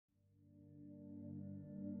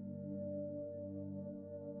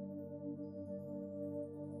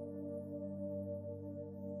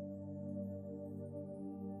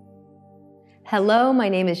Hello, my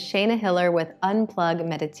name is Shayna Hiller with Unplug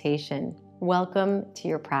Meditation. Welcome to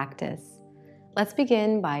your practice. Let's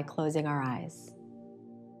begin by closing our eyes.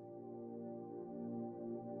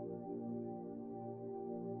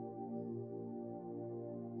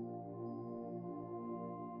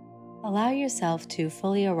 Allow yourself to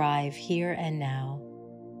fully arrive here and now.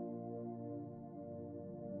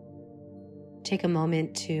 Take a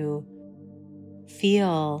moment to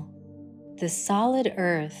feel the solid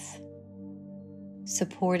earth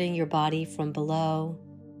supporting your body from below,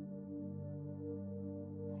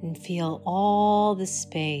 and feel all the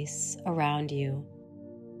space around you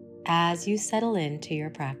as you settle into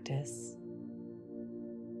your practice.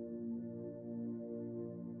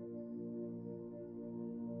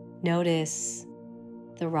 Notice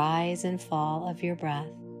the rise and fall of your breath.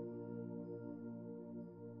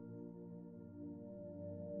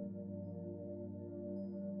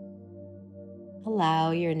 Allow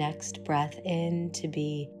your next breath in to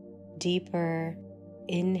be deeper,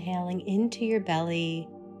 inhaling into your belly,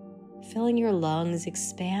 filling your lungs,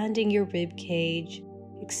 expanding your rib cage,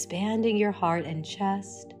 expanding your heart and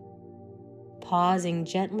chest, pausing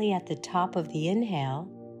gently at the top of the inhale,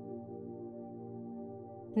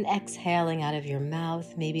 and exhaling out of your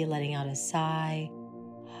mouth, maybe letting out a sigh,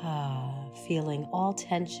 feeling all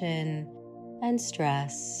tension and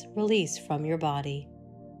stress release from your body.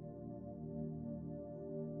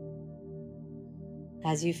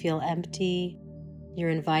 As you feel empty, you're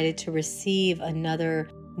invited to receive another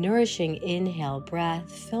nourishing inhale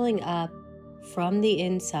breath, filling up from the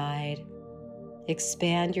inside.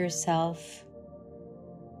 Expand yourself.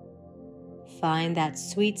 Find that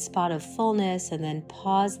sweet spot of fullness and then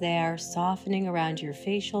pause there, softening around your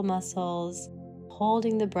facial muscles,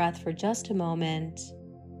 holding the breath for just a moment.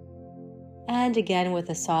 And again with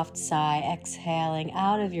a soft sigh, exhaling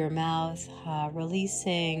out of your mouth,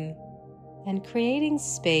 releasing and creating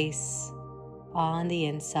space on the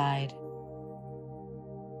inside.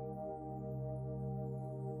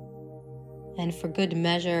 And for good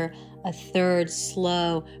measure, a third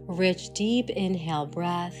slow, rich, deep inhale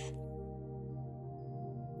breath,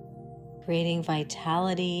 creating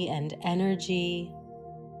vitality and energy.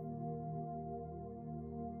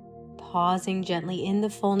 Pausing gently in the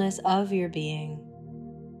fullness of your being.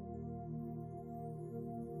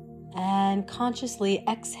 And consciously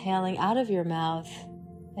exhaling out of your mouth,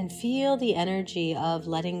 and feel the energy of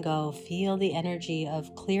letting go. Feel the energy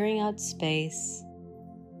of clearing out space.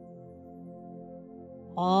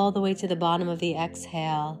 All the way to the bottom of the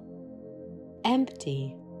exhale.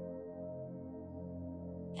 Empty.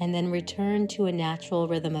 And then return to a natural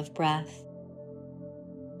rhythm of breath.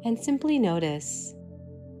 And simply notice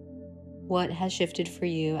what has shifted for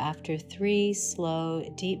you after 3 slow,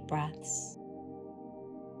 deep breaths.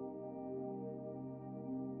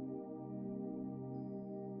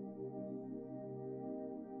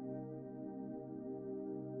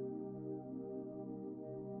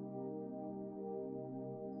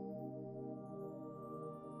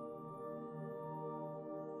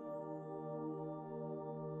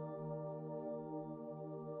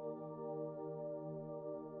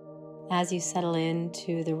 As you settle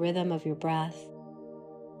into the rhythm of your breath,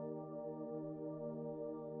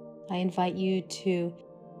 I invite you to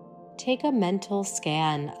take a mental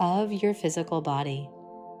scan of your physical body,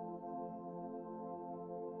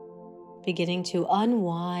 beginning to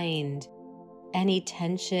unwind any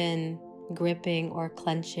tension, gripping, or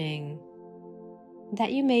clenching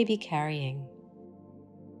that you may be carrying.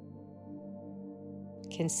 You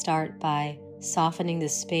can start by softening the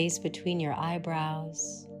space between your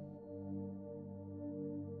eyebrows,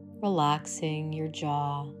 relaxing your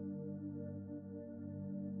jaw.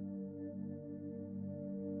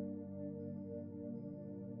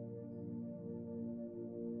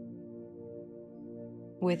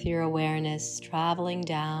 With your awareness traveling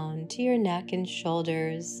down to your neck and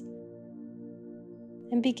shoulders,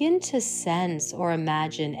 and begin to sense or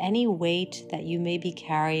imagine any weight that you may be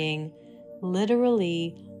carrying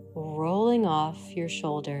literally rolling off your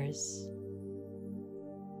shoulders.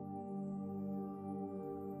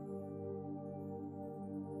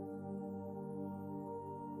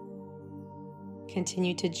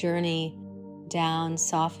 Continue to journey down,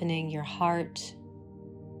 softening your heart,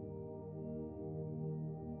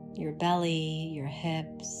 your belly, your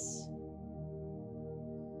hips.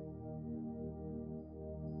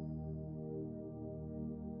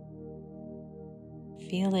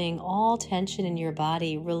 Feeling all tension in your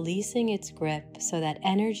body, releasing its grip so that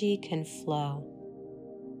energy can flow.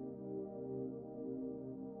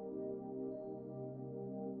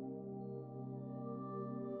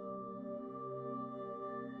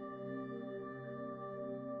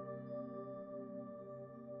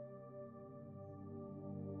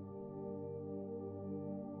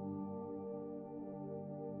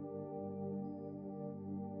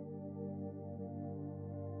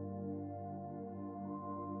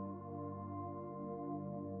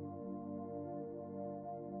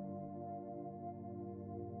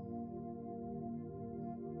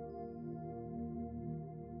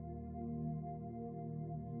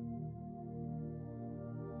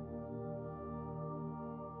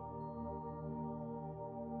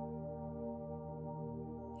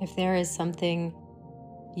 If there is something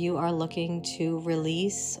you are looking to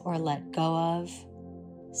release or let go of,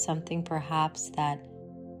 something perhaps that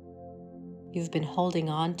you've been holding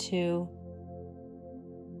on to,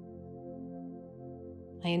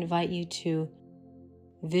 I invite you to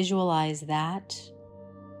visualize that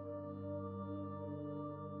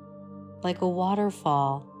like a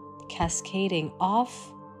waterfall cascading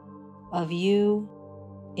off of you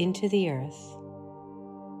into the earth.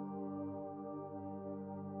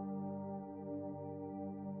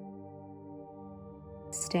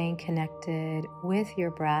 Staying connected with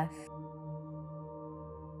your breath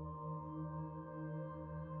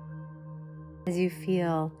as you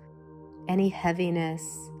feel any heaviness,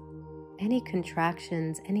 any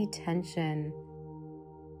contractions, any tension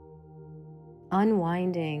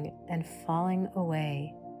unwinding and falling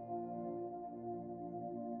away.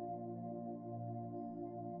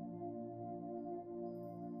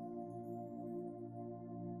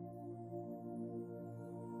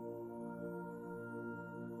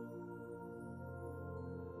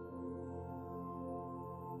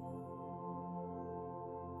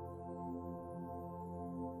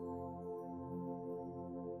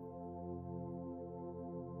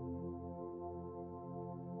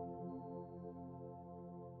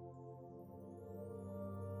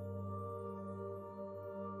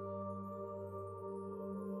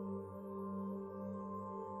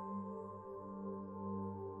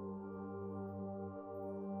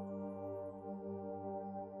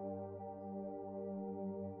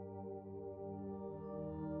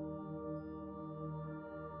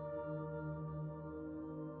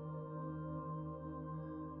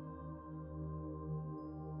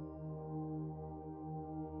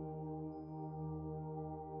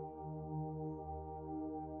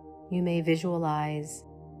 You may visualize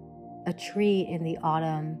a tree in the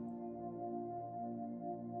autumn,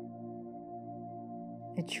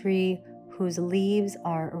 a tree whose leaves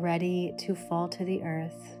are ready to fall to the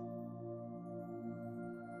earth.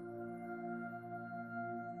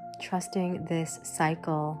 Trusting this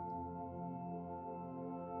cycle,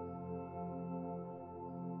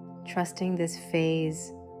 trusting this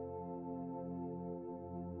phase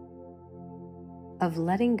of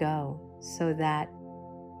letting go so that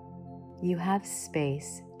you have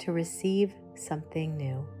space to receive something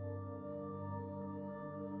new.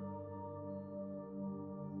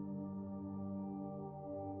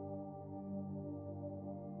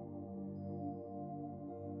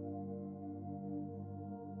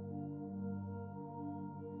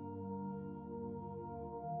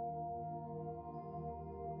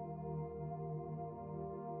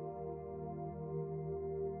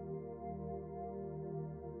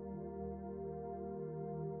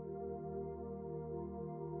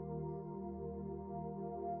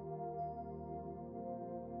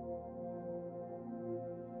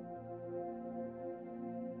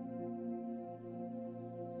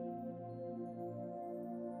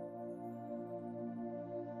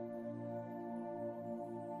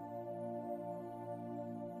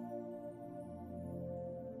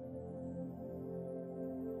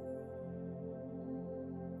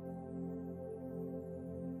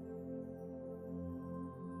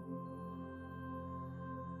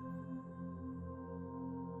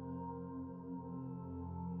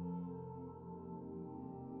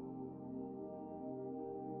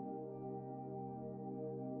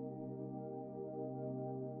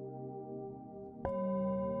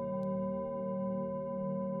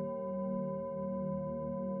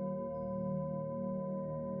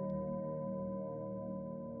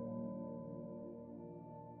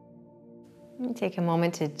 Take a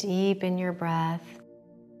moment to deepen your breath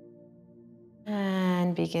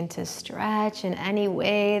and begin to stretch in any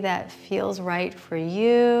way that feels right for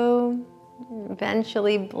you.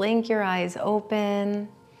 Eventually blink your eyes open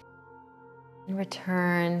and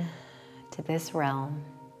return to this realm.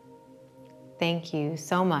 Thank you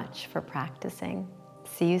so much for practicing.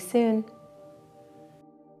 See you soon.